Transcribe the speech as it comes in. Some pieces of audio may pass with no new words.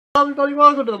Hello everybody,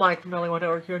 welcome to the Mike from LA1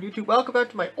 Network here on YouTube. Welcome back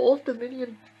to my Old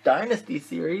Dominion Dynasty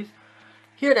series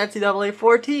here at NCAA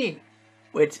 14,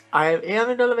 which I am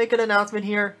going to make an announcement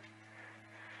here.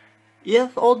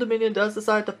 If Old Dominion does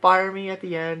decide to fire me at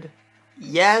the end,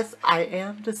 yes, I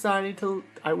am deciding to,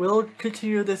 I will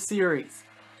continue this series.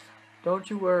 Don't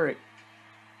you worry.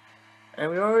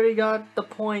 And we already got the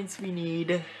points we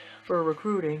need for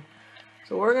recruiting.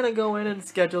 So we're going to go in and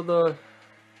schedule the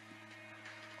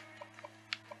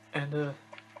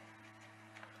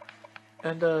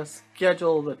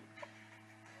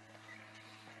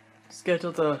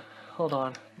schedule the hold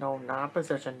on, no, not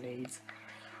possession needs.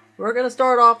 We're gonna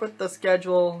start off with the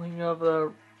scheduling of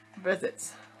the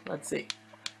visits. Let's see,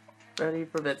 ready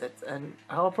for visits, and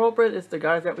how appropriate is the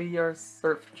guys that we are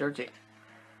searching.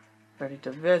 Ready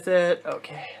to visit.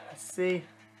 Okay, let's see.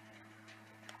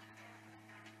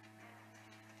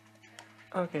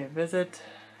 Okay, visit.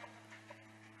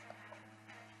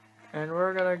 And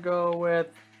we're gonna go with,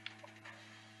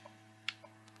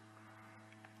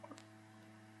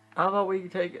 how about we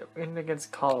take it in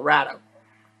against Colorado?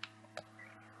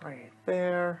 Right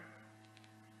there.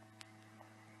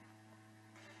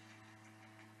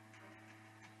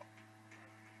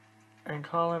 And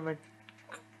Colin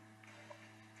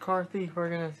McCarthy, we're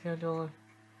gonna schedule it.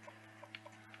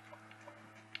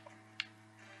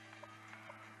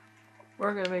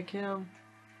 We're gonna make him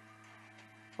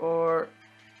for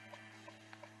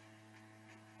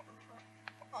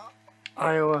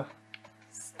Iowa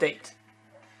State.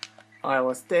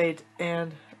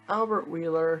 And Albert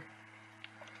Wheeler,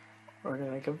 we're going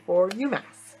to make him for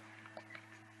UMass.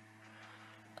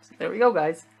 So there we go,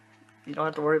 guys. You don't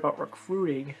have to worry about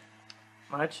recruiting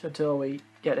much until we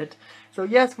get it. So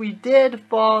yes, we did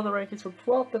fall in the rankings from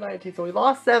 12th to 19th, so we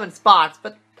lost 7 spots,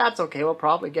 but that's okay. We'll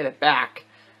probably get it back.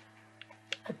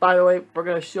 And by the way, we're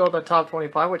going to show the top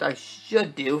 25, which I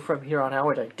should do from here on out,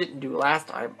 which I didn't do last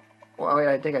time. Well,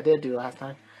 I think I did do last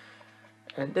time.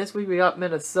 And this week we got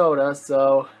Minnesota,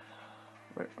 so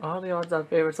we're on the odds-on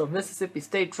favorite. So Mississippi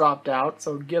State dropped out,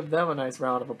 so give them a nice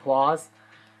round of applause.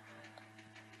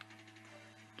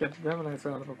 Give them a nice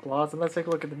round of applause. And let's take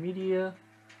a look at the media.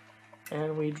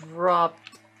 And we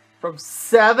dropped from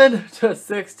 7 to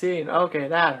 16. Okay,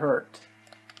 that hurt.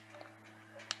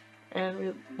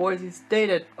 And Boise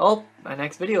State, oh, my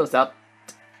next video is up.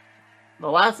 The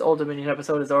last Old Dominion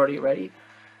episode is already ready.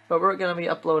 But we're going to be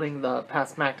uploading the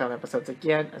past SmackDown episodes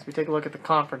again as we take a look at the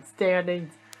conference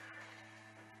standings.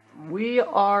 We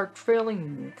are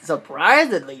trailing,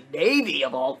 surprisingly, Navy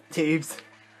of all teams.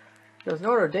 Because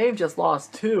Notre Dame just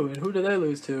lost 2, and who did they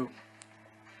lose to?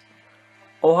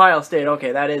 Ohio State.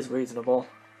 Okay, that is reasonable.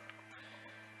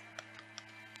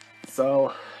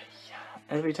 So, yeah,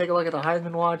 as we take a look at the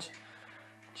Heisman Watch,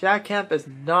 Jack Kemp is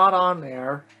not on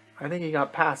there. I think he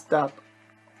got passed up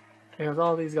because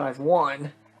all these guys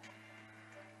won.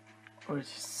 Which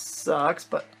sucks,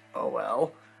 but oh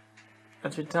well.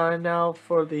 It's time now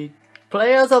for the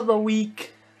Players of the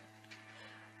Week.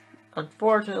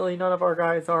 Unfortunately, none of our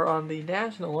guys are on the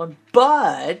national one,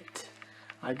 but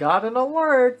I got an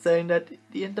alert saying that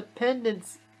the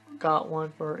Independents got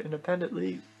one for Independent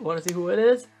League. Want to see who it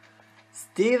is?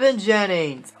 Steven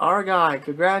Jennings, our guy.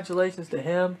 Congratulations to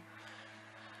him.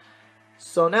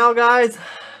 So now, guys,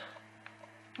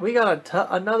 we got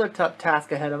another tough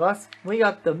task ahead of us. We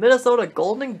got the Minnesota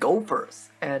Golden Gophers.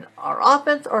 And our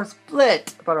offense are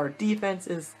split, but our defense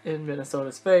is in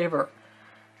Minnesota's favor.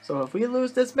 So if we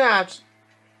lose this match,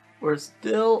 we're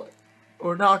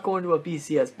not going to a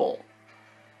BCS Bowl.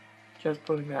 Just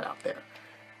putting that out there.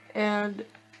 And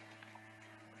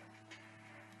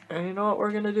you know what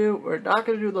we're going to do? We're not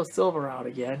going to do the silver out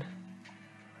again.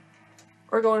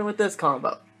 We're going with this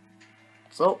combo.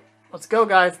 So, let's go,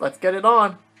 guys. Let's get it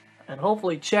on. And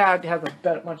hopefully Chad has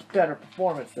a much better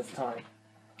performance this time.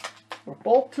 We're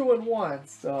both 2-1,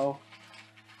 so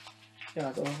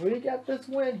yeah. So if we get this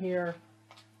win here,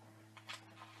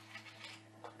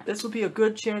 this will be a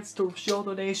good chance to show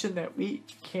the nation that we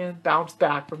can bounce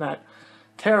back from that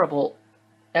terrible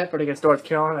effort against North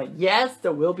Carolina. Yes,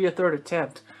 there will be a third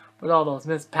attempt with all those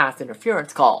missed pass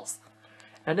interference calls.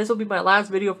 And this will be my last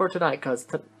video for tonight, because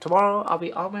tomorrow I'll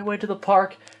be on my way to the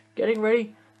park getting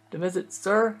ready to visit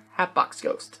Sir Hatbox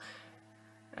Ghost.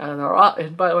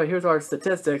 And by the way, here's our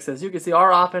statistics. As you can see,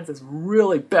 our offense is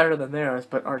really better than theirs,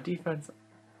 but our defense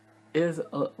is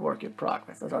a work in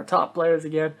progress. That's our top players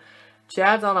again.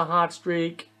 Chad's on a hot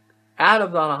streak,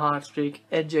 Adam's on a hot streak,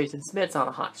 and Jason Smith's on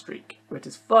a hot streak. Which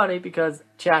is funny because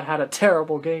Chad had a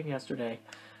terrible game yesterday.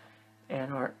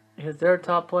 And their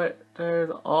top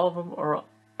players, all of them are,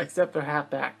 except their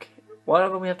halfback. One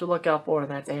of them we have to look out for,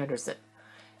 and that's Anderson.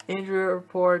 Injury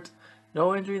report,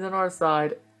 No injuries on our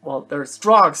side. Well, their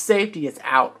strong safety is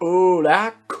out. Ooh,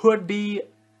 that could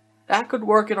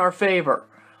work in our favor.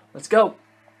 Let's go.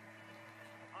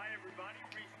 Hi everybody,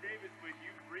 Reese Davis with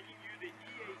you, bringing you the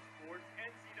EA Sports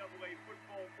NCAA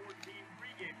Football 14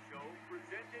 pregame show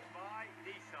presented by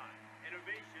Nissan.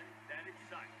 Innovation that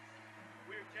excites.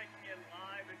 We're checking in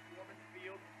live at Foreman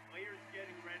Field. Players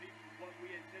getting ready for what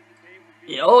we anticipate will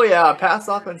be... Oh yeah, pass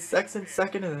offense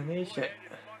second in the nation.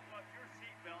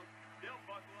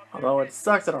 Although it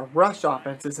sucks that our rush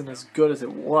offense isn't as good as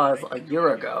it was a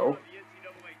year ago.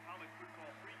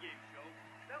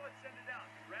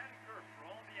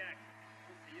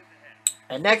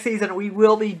 And next season we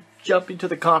will be jumping to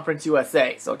the Conference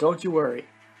USA, so don't you worry.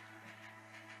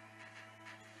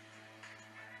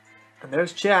 And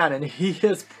there's Chad, and he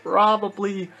is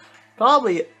probably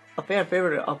a fan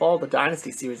favorite of all the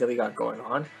Dynasty series that we got going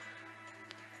on.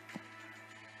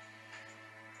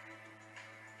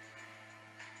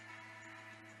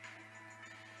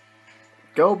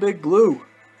 Go Big Blue.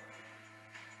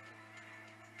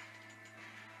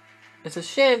 It's a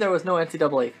shame there was no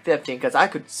NCAA 15 because I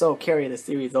could so carry the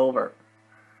series over.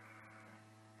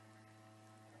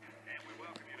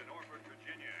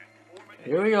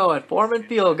 Here we go at Foreman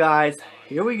Field, guys.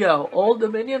 Here we go. Old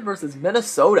Dominion versus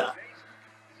Minnesota.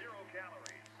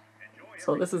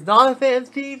 So this is not a fan's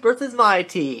team versus my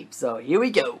team. So here we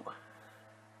go.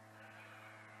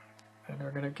 And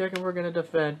we're going to kick and we're going to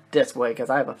defend this way because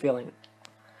I have a feeling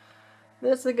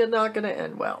this is not going to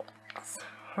end well.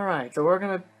 Alright, so we're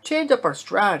going to change up our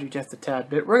strategy just a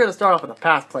tad bit. We're going to start off with a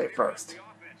pass play first.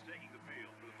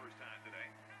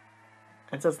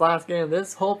 And since last game,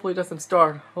 this hopefully doesn't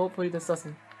start. Hopefully this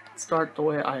doesn't start the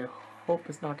way I hope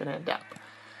it's not going to end up.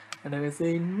 And then we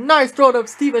see nice throw to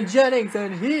Stephen Jennings,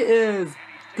 and he is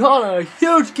got a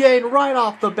huge gain right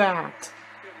off the bat.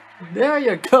 There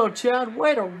you go, Chad.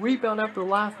 Way to rebound after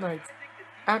last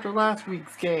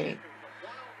week's game.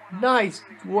 Nice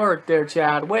work there,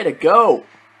 Chad. Way to go.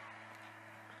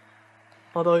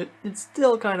 Although it's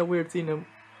still kind of weird seeing him.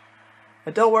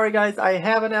 And don't worry, guys. I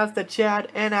have announced that Chad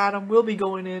and Adam will be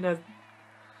going in as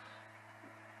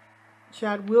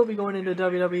Chad will be going into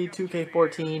WWE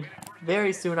 2K14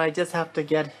 very soon. I just have to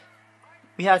get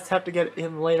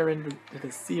him later into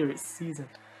the season.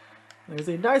 There's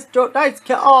a nice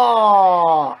catch.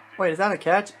 Oh, wait, is that a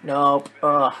catch? Nope.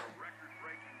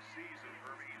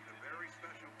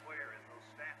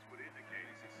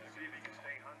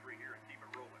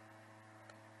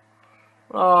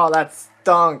 Oh, that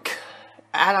stunk.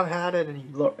 Adam had it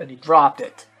and he dropped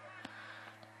it.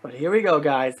 But here we go,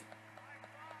 guys.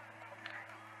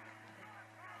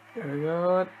 Here we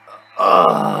go.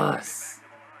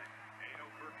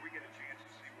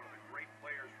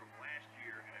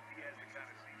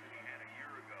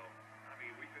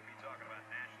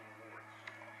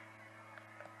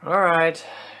 All right.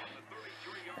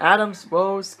 Adam's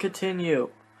woes continue.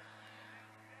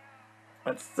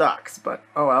 That sucks, but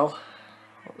oh well.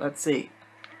 Let's see.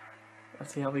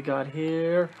 Let's see how we got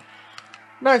here.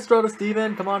 Nice throw to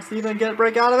Steven. Come on, Steven, get a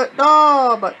break out of it.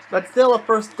 No, but still a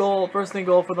first and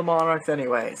goal for the Monarchs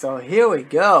anyway. So here we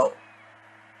go.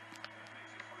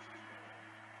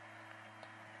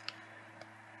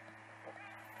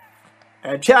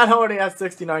 And Chad already has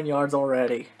 69 yards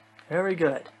already. Very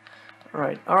good. All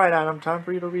right, Adam. Time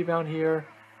for you to rebound here.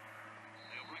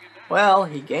 Well,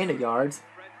 he gained a yards.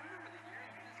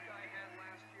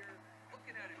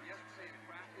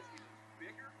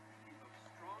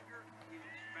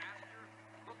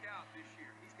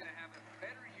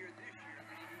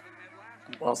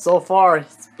 Well, so far,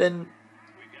 it's been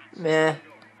meh.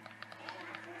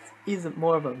 He's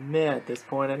more of a meh at this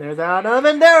point. And there's Adam,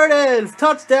 and there it is!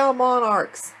 Touchdown,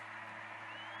 Monarchs!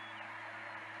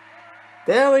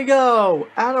 There we go!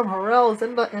 Adam Harrell is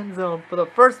in the end zone for the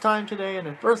first time today, and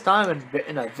the first time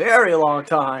in a very long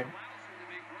time.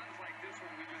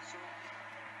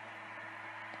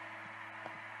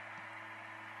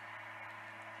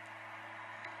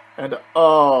 And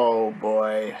oh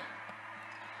boy.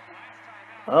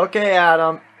 Okay,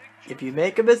 Adam, if you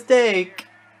make a mistake,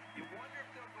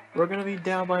 we're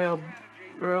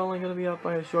only gonna be up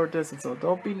by a short distance, so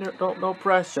no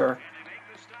pressure.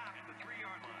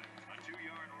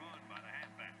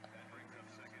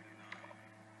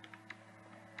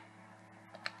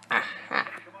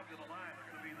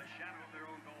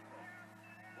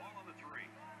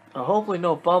 Hopefully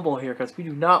no fumble here, because we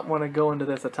do not want to go into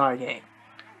this a tie game.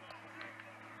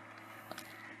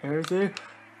 There's it.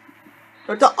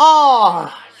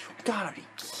 Oh, you gotta be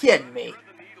kidding me.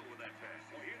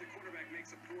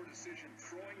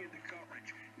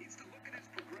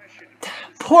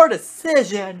 Poor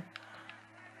decision.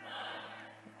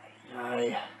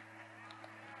 boy.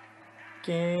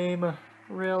 Game,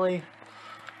 really?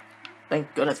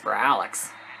 Thank goodness for Alex.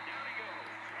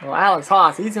 Well, Alex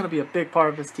Haas, he's going to be a big part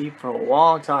of this team for a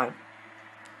long time.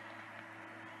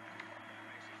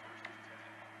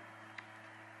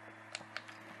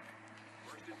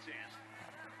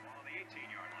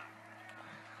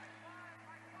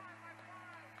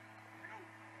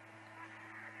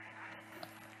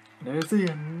 There's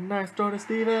the nice throw to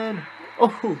Steven.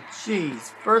 Oh,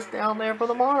 jeez. First down there for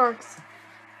the Monarchs.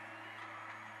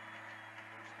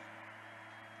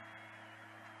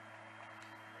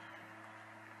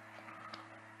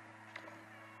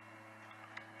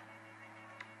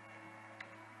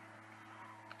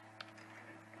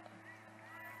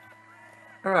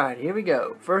 Alright, here we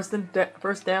go. First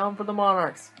down for the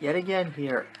Monarchs. Yet again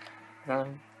here.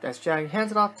 That's Jack.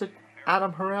 Hands it off to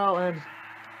Adam Harrell and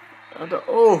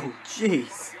oh,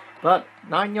 jeez. But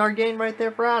 9-yard gain right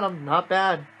there for Adam. Not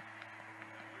bad.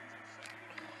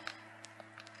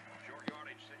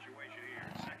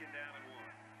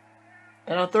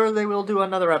 And on Thursday, we'll do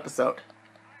another episode.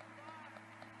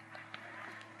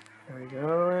 There we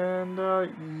go.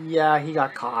 And, yeah, he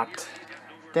got caught.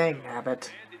 Dang nabbit.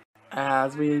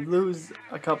 As we lose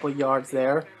a couple yards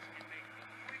there.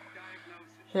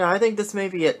 Yeah, I think this may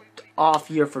be an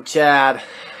off year for Chad.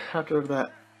 After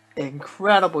the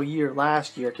incredible year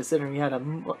last year, considering he had a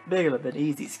bigger than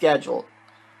easy schedule.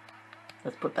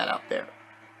 Let's put that out there.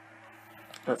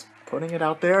 That's putting it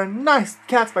out there. Nice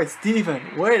catch by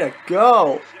Steven. Way to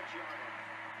go.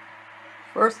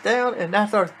 First down, and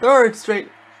that's our third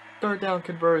down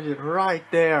conversion right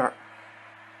there.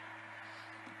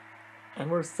 And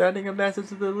we're sending a message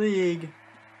to the league,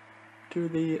 to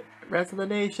the rest of the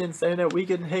nation, saying that we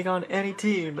can take on any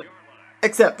team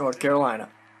except North Carolina.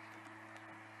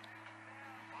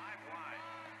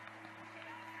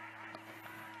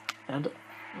 And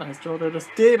nice throw there to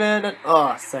Steven. And,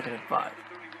 oh, 2nd and 5.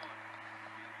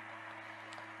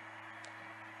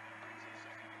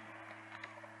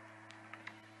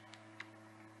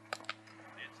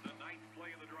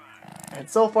 And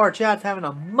so far, Chad's having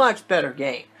a much better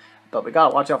game. But we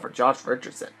gotta watch out for Josh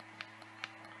Richardson.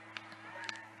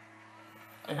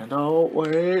 And oh,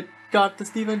 wait. Got to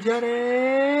Steven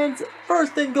Jennings.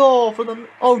 First and goal for the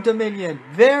Old Dominion.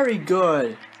 Very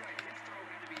good.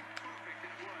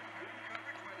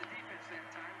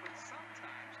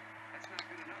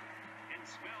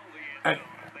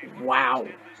 Wow,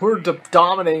 we're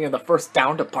dominating in the first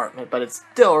down department, but it's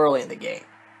still early in the game.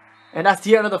 And that's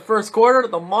the end of the first quarter.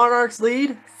 The Monarchs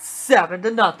lead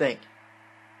 7-0.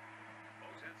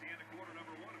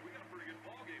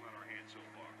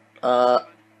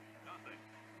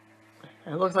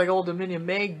 It looks like Old Dominion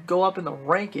may go up in the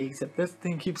rankings if this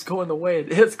thing keeps going the way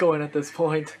it is going at this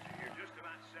point.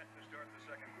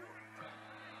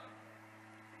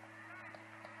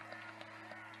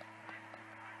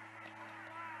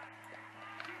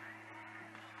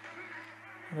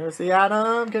 There's the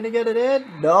Adam. Can he get it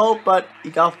in? No, but he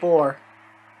got 4.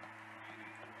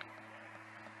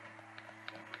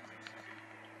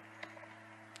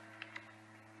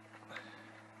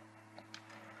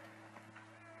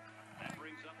 That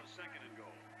brings up a 2nd and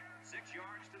goal. 6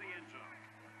 yards to the end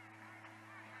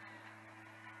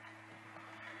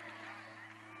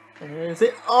zone. And there's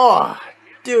it. Oh,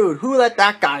 dude, who let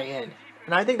that guy in?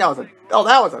 And I think that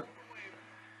was a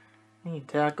mean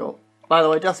tackle. By the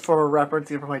way, just for reference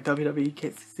here for my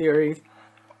WWE series,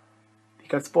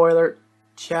 because spoiler,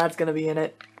 Chad's gonna be in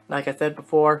it, like I said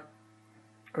before.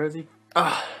 Or is he?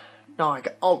 No,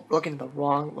 looking at the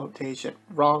wrong location,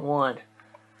 wrong one.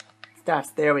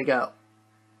 Stats, there we go.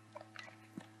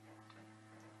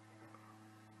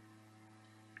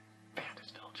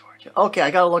 Vandersville, Georgia. Okay,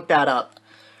 I gotta look that up.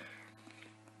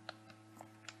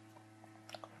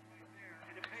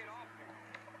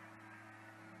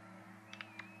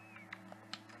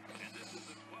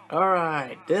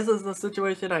 Alright, this is the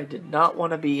situation I did not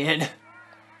want to be in.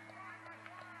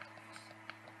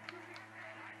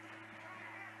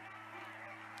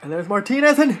 And there's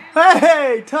Martinez, and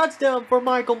hey! Touchdown for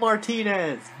Michael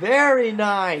Martinez! Very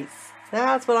nice!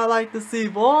 That's what I like to see,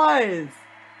 boys!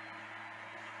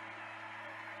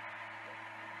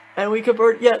 And we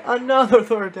convert yet another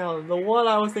 3rd down. The one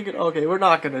I was thinking, okay, we're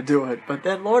not going to do it. But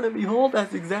then, Lord and behold,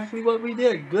 that's exactly what we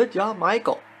did. Good job,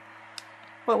 Michael.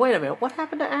 But wait a minute, what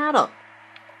happened to Adam?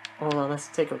 Hold on, let's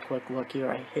take a quick look here.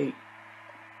 I hate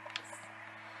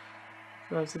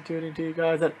substituting to you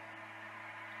guys. That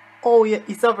oh yeah,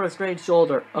 he suffered a sprained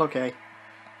shoulder. Okay.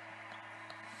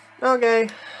 Okay.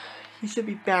 He should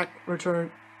be back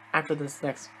return after this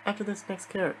next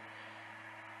carry.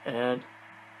 And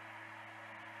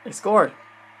they scored.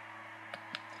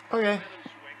 Okay.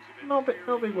 No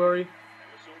big worry.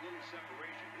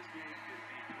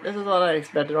 This is what I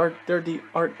expected. Their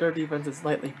defense is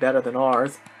slightly better than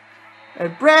ours.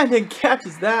 And Brandon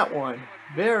catches that one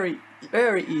very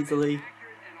easily.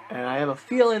 And I have a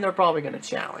feeling they're probably going to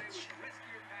challenge.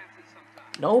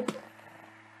 Nope.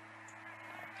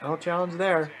 No challenge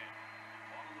there.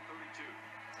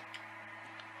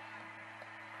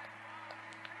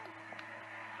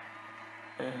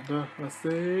 And let's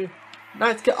see.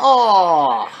 Nice catch.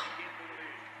 Oh! I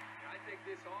think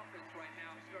this offense right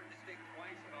now is starting to think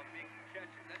twice about making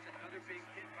catches. That's another big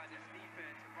hit by this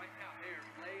defense. And right now they're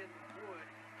laying the wood,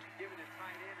 giving the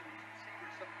tight end and the receiver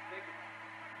something bigger.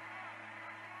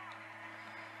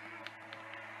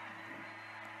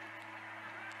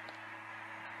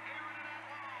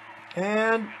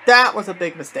 And that was a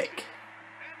big mistake.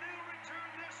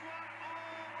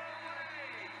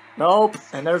 Nope.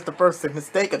 And there's the first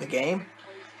mistake of the game.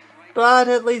 But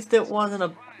at least it wasn't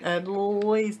a...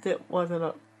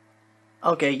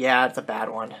 Okay, yeah, it's a bad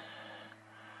one.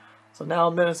 So now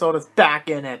Minnesota's back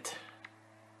in it.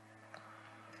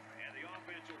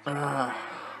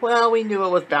 Well, we knew it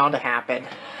was bound to happen.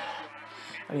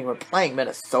 I mean, we're playing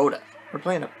Minnesota. We're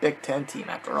playing a Big Ten team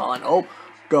after all. And oh,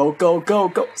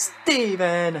 go,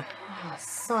 Steven! Oh,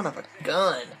 son of a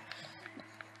gun.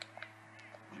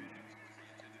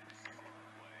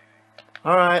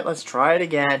 Alright, let's try it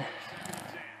again.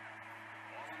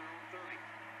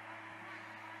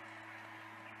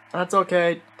 That's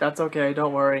okay,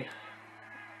 don't worry.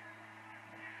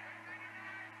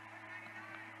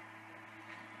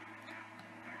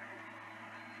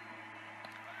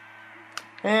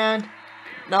 And,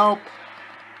 nope.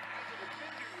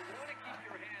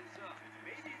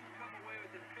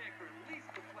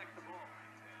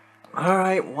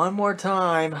 Alright, one more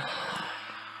time.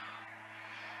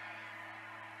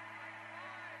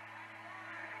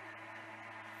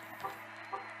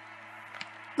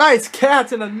 Nice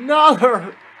catch and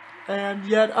another! And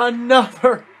yet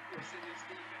another!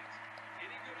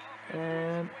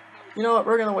 And, you know what,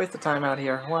 we're gonna waste the time out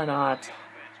here. Why not?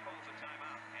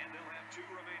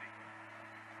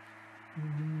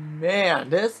 Man,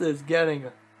 this is getting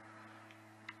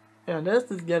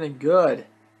good.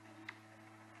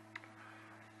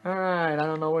 Alright, I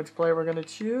don't know which play we're gonna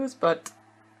choose, but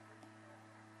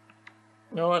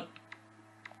you know what?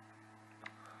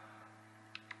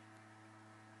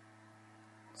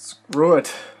 Screw it.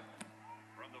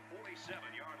 From the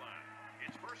 47-yard line,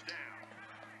 it's first down.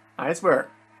 I swear,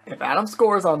 if Adam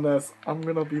scores on this, I'm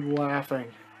gonna be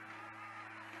laughing.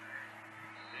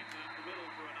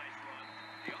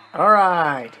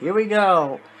 Alright, here we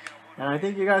go. And I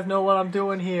think you guys know what I'm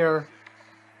doing here.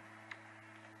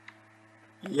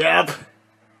 Yep.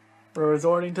 We're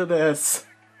resorting to this.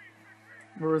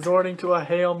 We're resorting to a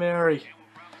Hail Mary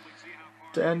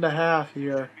to end the half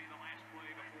here.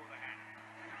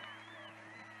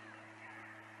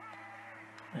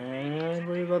 And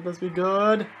we let this be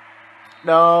good.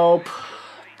 Nope.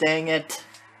 Dang it.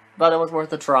 But it was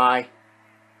worth a try.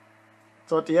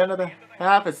 So at the end of the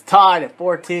half, it's tied at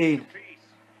 14.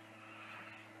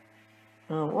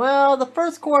 Well, the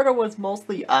first quarter was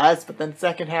mostly us, but then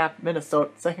second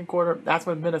quarter, that's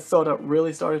when Minnesota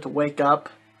really started to wake up.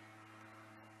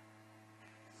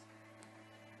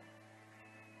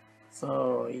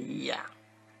 So, yeah.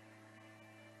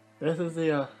 This is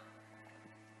the,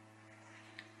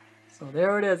 So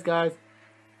there it is, guys.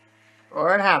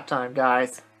 We're at halftime,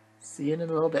 guys. See you in a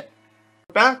little bit.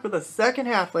 We're back for the second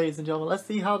half, ladies and gentlemen. Let's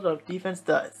see how the defense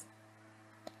does.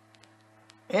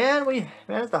 And we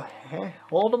managed to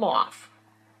hold them off.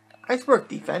 Nice work,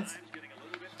 defense.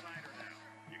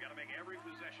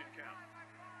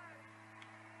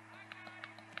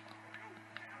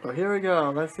 So here we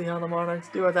go. Let's see how the Monarchs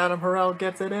do as Adam Harrell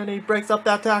gets it in. He breaks up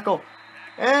that tackle.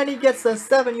 And he gets the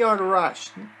 7-yard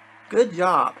rush. Good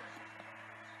job.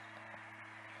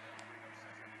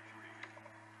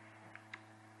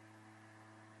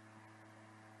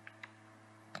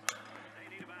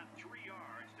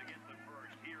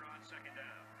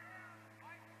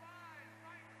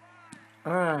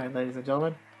 Alright, ladies and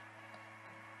gentlemen.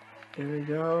 Here we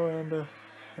go,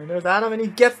 and there's Adam, and he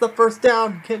gets the first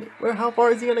down. How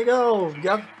far is he gonna go?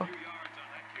 Yep.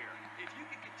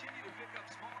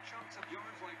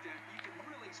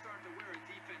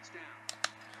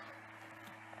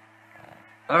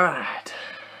 Alright.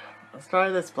 Let's try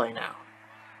this play now.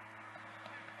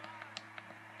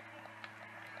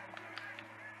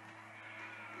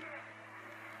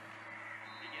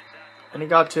 And he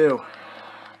got 2.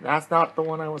 That's not the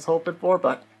one I was hoping for,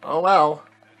 but oh well.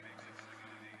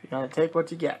 You gotta take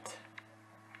what you get.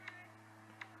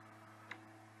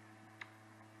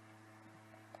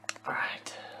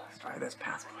 Alright, let's try this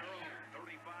pass play.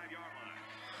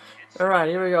 Alright,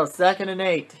 here we go. 2nd and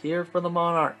 8 here for the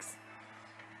Monarchs.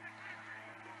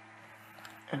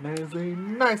 And there's a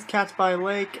nice catch by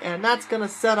Lake, and that's going to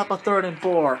set up a 3rd and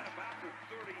 4.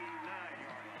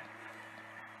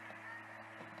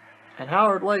 And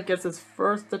Howard Lake gets his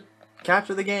first catch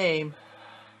of the game.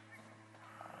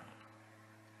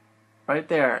 Right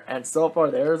there. And so far,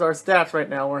 there's our stats right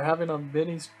now. We're having a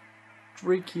mini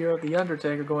streak here of the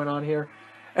Undertaker going on here.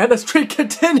 And the streak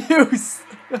continues!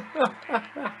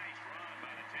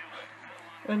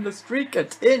 And the streak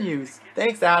continues.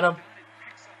 Thanks, Adam.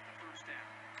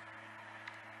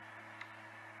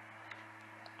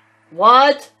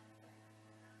 What?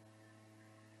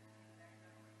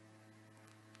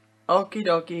 Okie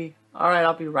dokie. Alright,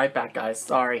 I'll be right back, guys.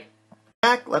 Sorry.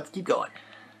 Back, let's keep going.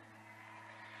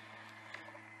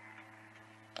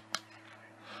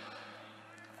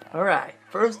 Alright,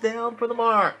 first down for the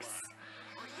Monarchs.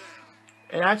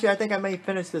 And actually, I think I may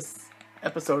finish this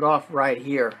episode off right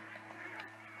here.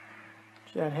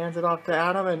 Chad hands it off to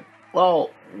Adam, and whoa,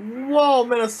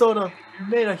 Minnesota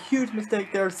made a huge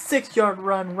mistake there. 6-yard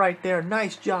run right there.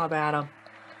 Nice job, Adam.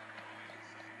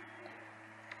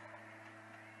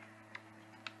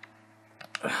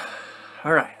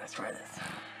 Alright, let's try this.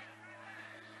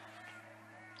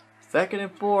 2nd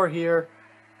and 4 here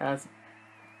as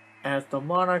the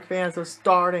Monarch fans are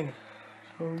starting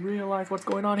to realize what's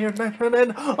going on here.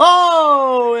 And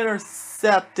oh,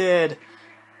 intercepted.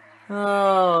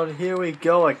 Oh, here we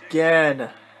go again.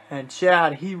 And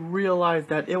Chad, he realized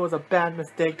that it was a bad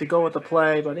mistake to go with the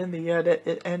play, but in the end,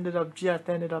 it ended up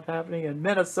happening, and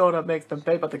Minnesota makes them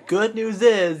pay. But the good news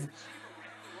is,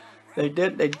 they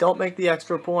don't make the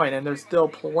extra point, and there's still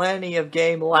plenty of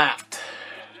game left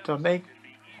to make.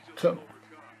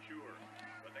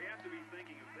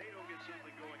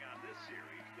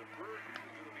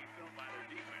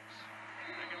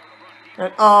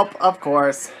 And up, of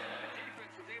course.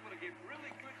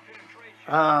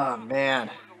 Oh,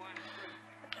 man.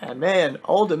 And man,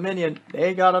 Old Dominion,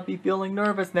 they gotta be feeling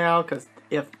nervous now, because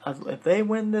if they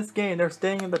win this game, they're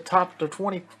staying in the top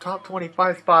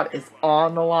 25 spot is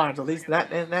on the line. So at least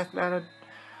that's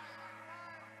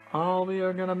all we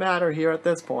are gonna matter here at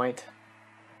this point.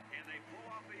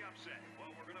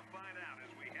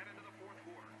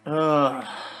 Well,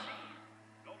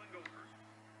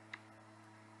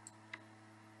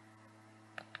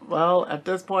 at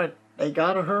this point, they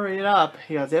gotta hurry it up,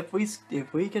 because if we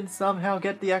can somehow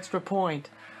get the extra point,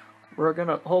 we're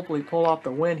gonna hopefully pull off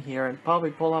the win here and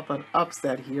probably pull off an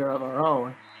upset here of our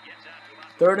own.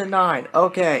 3rd and 9.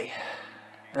 Okay.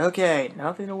 Okay,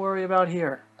 nothing to worry about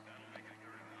here.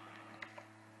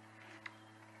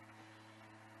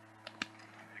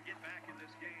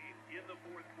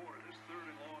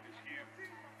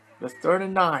 This 3rd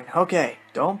and 9. Okay,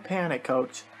 don't panic,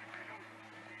 coach.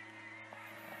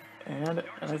 And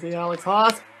I see Alex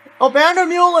Haas. Oh,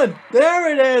 Vandermeulen!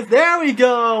 There it is! There we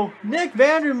go! Nick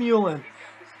Vandermeulen.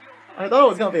 I thought it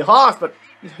was going to be Haas, but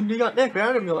you got Nick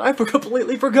Vandermeulen. I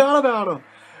completely forgot about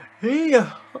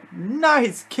him.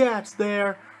 Nice catch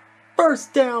there.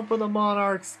 First down for the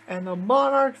Monarchs. And the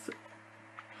Monarchs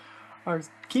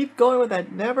keep going with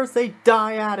that never say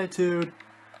die attitude.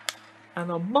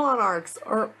 And the Monarchs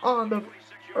are on the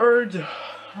urge,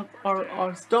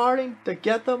 are starting to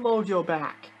get the mojo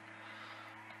back.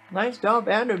 Nice job,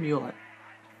 Vandermeulen.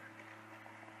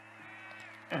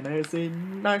 And there's a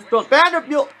nice throw.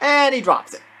 Vandermeulen, and he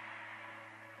drops it.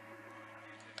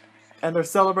 And they're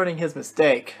celebrating his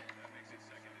mistake.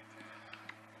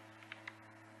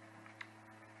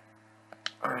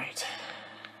 Alright.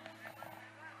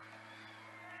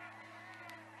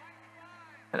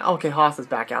 And okay, Haas is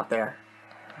back out there.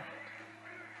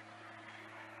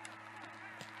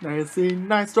 There's a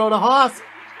nice throw to Haas.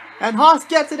 And Haas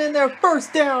gets it in there.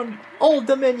 First down, Old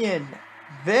Dominion.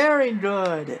 Very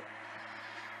good.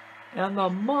 And the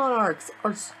Monarchs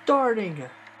are starting.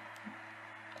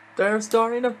 They're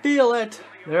starting to feel it.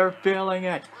 They're feeling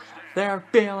it. They're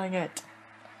feeling it.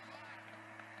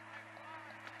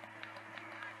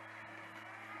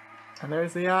 And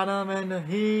there's the Adam, and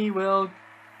he will...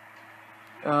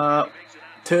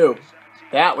 2.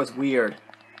 That was weird.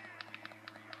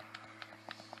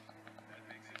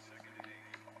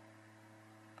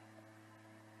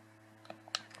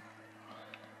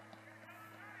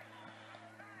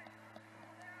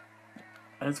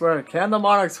 I swear, can the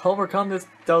Monarchs overcome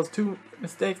those 2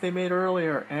 mistakes they made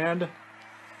earlier? And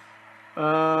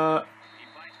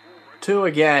 2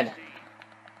 again.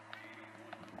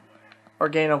 Or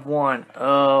gain of 1.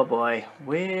 Oh boy,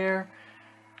 we're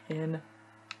in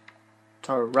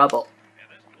trouble.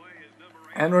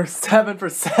 And we're 7 for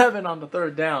 7 on the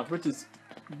third down, which is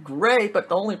great, but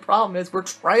the only problem is we're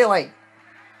trailing.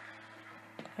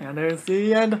 And there's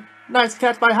the end. Nice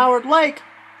catch by Howard Lake.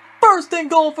 First and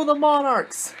goal for the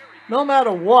Monarchs, no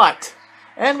matter what.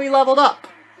 And we leveled up.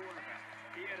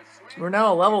 We're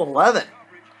now at level 11.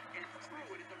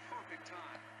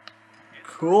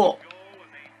 Cool.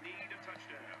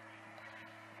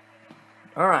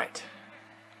 Alright.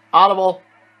 Audible.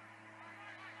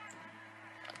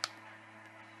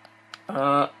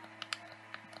 Come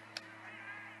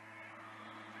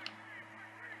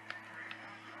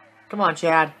on,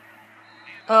 Chad.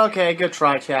 Okay, good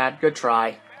try, Chad. Good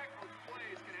try.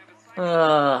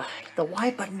 The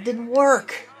Y button didn't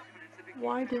work.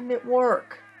 Why didn't it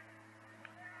work?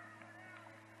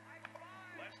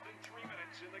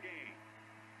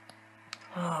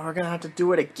 Oh, we're gonna have to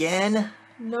do it again?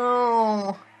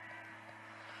 No.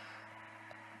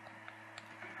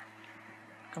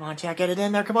 Come on, Chad, get it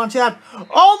in there. Come on, Chad.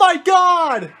 Oh my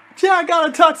God! Chad got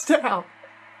a touchdown.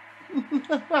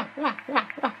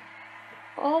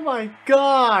 Oh my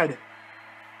God.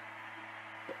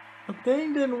 The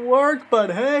thing didn't work,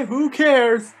 but hey, who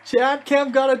cares? Chad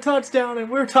Kemp got a touchdown and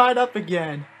we're tied up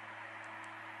again.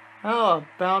 How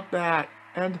about that?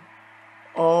 And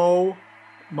oh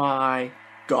my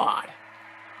God.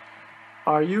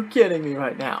 Are you kidding me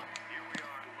right now?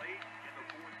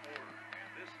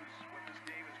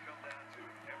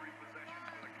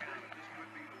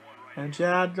 And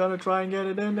Chad's gonna try and get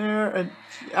it in there, and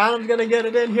Adam's gonna get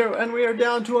it in here, and we are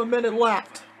down to a minute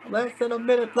left. Less than a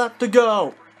minute left to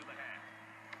go.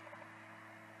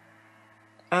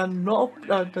 And nope,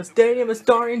 the stadium is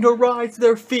starting to rise to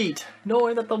their feet,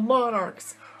 knowing that the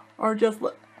Monarchs are just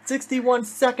 61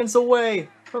 seconds away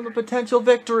from a potential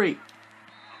victory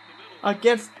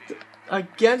against a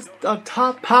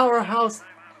top powerhouse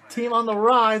team on the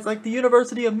rise like the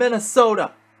University of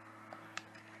Minnesota.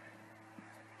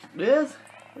 This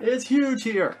is huge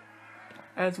here,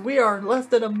 as we are less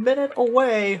than a minute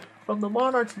away from the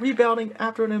Monarchs rebounding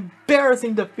after an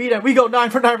embarrassing defeat, and we go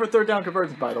 9 for 9 for third down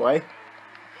conversions, by the way.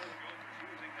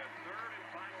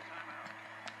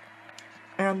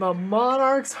 And the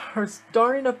Monarchs are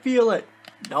starting to feel it.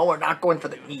 No, we're not going for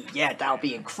the knee yet. That'll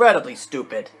be incredibly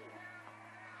stupid.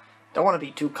 Don't want to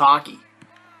be too cocky.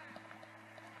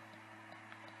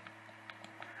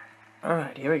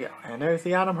 Alright, here we go. And there's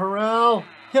the Adam Harrell.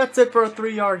 Hits it for a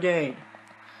 3-yard gain.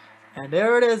 And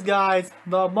there it is, guys.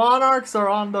 The Monarchs are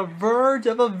on the verge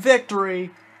of a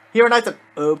victory. Here, and I said,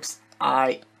 oops,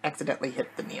 I accidentally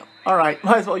hit the knee. Alright,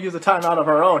 might as well use a timeout of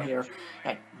our own here.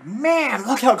 And man,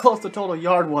 look how close the total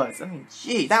yard was. I mean,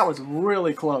 gee, that was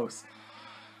really close.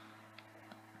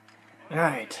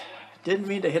 Alright, didn't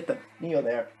mean to hit the knee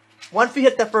there. Once we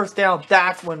hit the first down,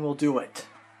 that's when we'll do it.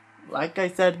 Like I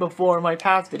said before in my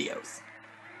past videos.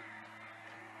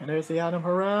 And there's the Adam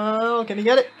Harrell. Can he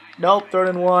get it? Nope, 3rd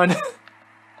and 1.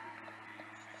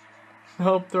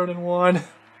 Nope, 3rd and 1.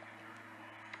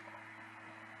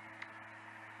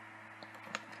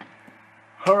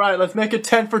 Alright, let's make it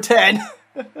 10 for 10.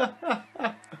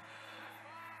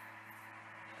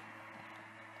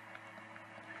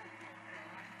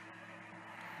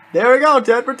 There we go,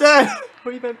 10 for 10.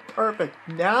 We've been perfect.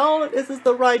 Now this is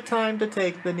the right time to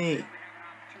take the knee.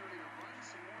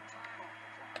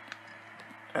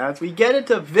 As we get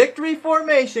into victory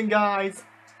formation, guys.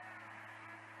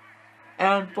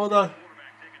 And for the...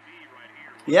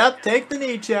 Yep, take the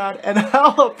knee, Chad. And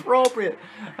how appropriate.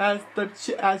 As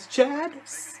Chad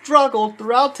struggled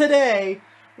throughout today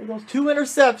with those 2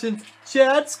 interceptions,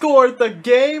 Chad scored the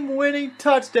game-winning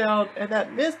touchdown. And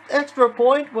that missed extra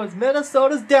point was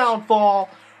Minnesota's downfall.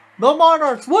 The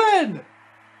Monarchs win!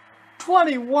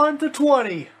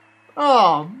 21-20.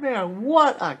 Oh, man,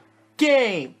 what a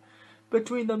game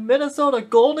between the Minnesota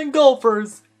Golden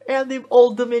Gophers and the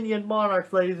Old Dominion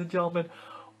Monarchs, ladies and gentlemen.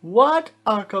 What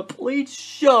a complete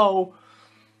show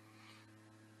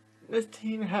this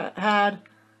team had.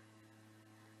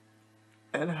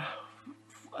 And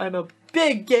a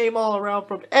big game all around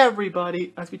from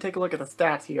everybody. As we take a look at the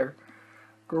stats here.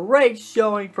 Great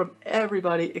showing from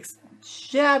everybody.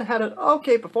 Chad had an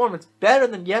okay performance, better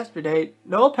than yesterday.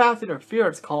 No pass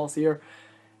interference calls here.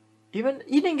 He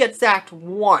didn't get sacked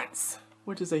once,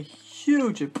 which is a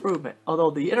huge improvement.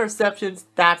 Although the interceptions,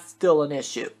 that's still an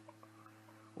issue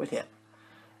with him.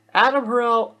 Adam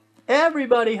Harrell,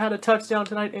 everybody had a touchdown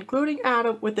tonight, including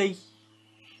Adam with the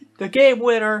game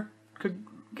winner.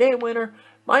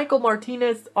 Michael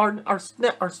Martinez, our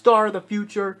star of the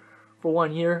future for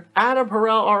 1 year. Adam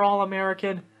Harrell, our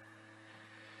All-American.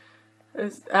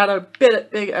 Had a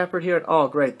big effort here. Oh,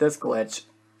 great, this glitch.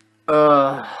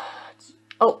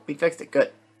 Oh, we fixed it.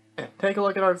 Good. And take a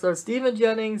look at our stars. Stephen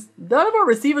Jennings. None of our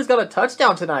receivers got a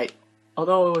touchdown tonight.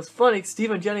 Although it was funny,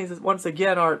 Stephen Jennings is once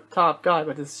again our top guy,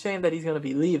 but it's a shame that he's going to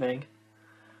be leaving.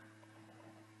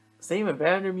 Same with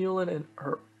Vandermeulen and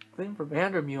same for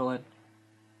Vandermeulen.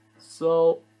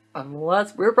 So,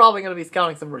 unless we're probably going to be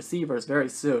scouting some receivers very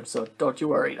soon, so don't you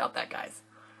worry about that, guys.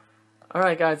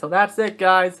 Alright, guys, so that's it,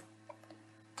 guys.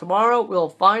 Tomorrow we'll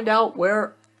find out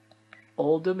where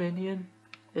Old Dominion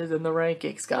is in the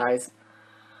rankings, guys.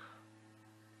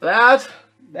 That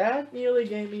nearly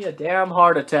gave me a damn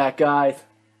heart attack, guys.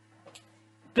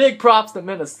 Big props to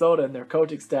Minnesota and their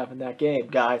coaching staff in that game,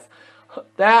 guys.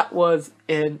 That was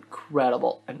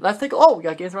incredible. And let's take, we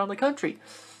got games around the country.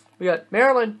 We got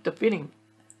Maryland defeating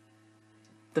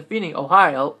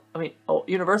Ohio.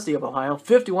 University of Ohio,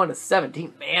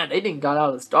 51-17. Man, they didn't got out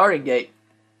of the starting gate.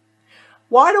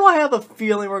 Why do I have a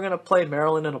feeling we're going to play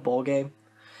Maryland in a bowl game?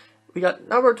 We got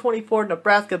number 24,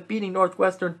 Nebraska, beating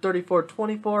Northwestern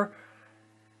 34-24.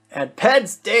 And Penn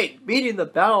State beating the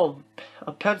Battle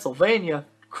of Pennsylvania,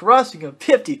 crushing them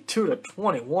 52-21.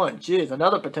 Jeez,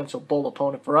 another potential bowl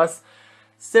opponent for us.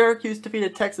 Syracuse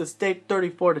defeated Texas State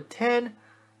 34-10.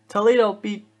 Toledo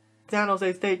beat San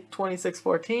Jose State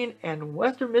 26-14. And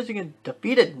Western Michigan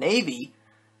defeated Navy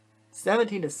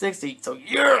 17-60. So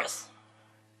yes!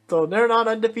 So they're not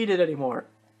undefeated anymore.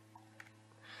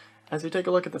 As we take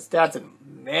a look at the stats, and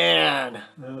man,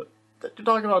 you're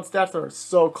talking about stats that are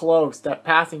so close, that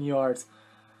passing yards.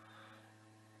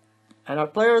 And our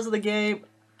players of the game,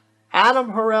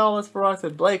 Adam Harrell is for us,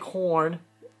 and Blake Horn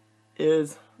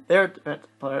is their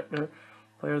player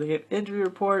of the game. Injury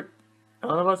report,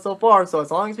 none of us so far, so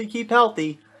as long as we keep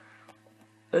healthy,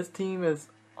 this team is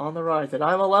on the rise. And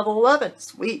I'm a level 11,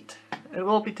 sweet. And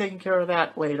we'll be taking care of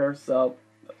that later, so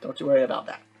don't you worry about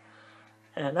that.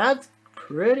 And that's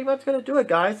pretty much going to do it,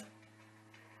 guys.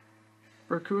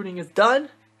 Recruiting is done.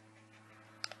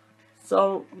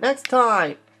 So next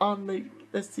time on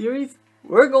this series,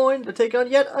 we're going to take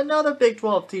on yet another Big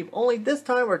 12 team. Only this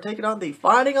time we're taking on the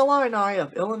Fighting Illini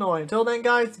of Illinois. Until then,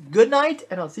 guys, good night,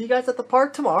 and I'll see you guys at the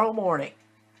park tomorrow morning.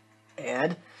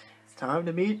 And it's time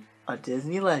to meet a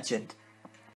Disney legend.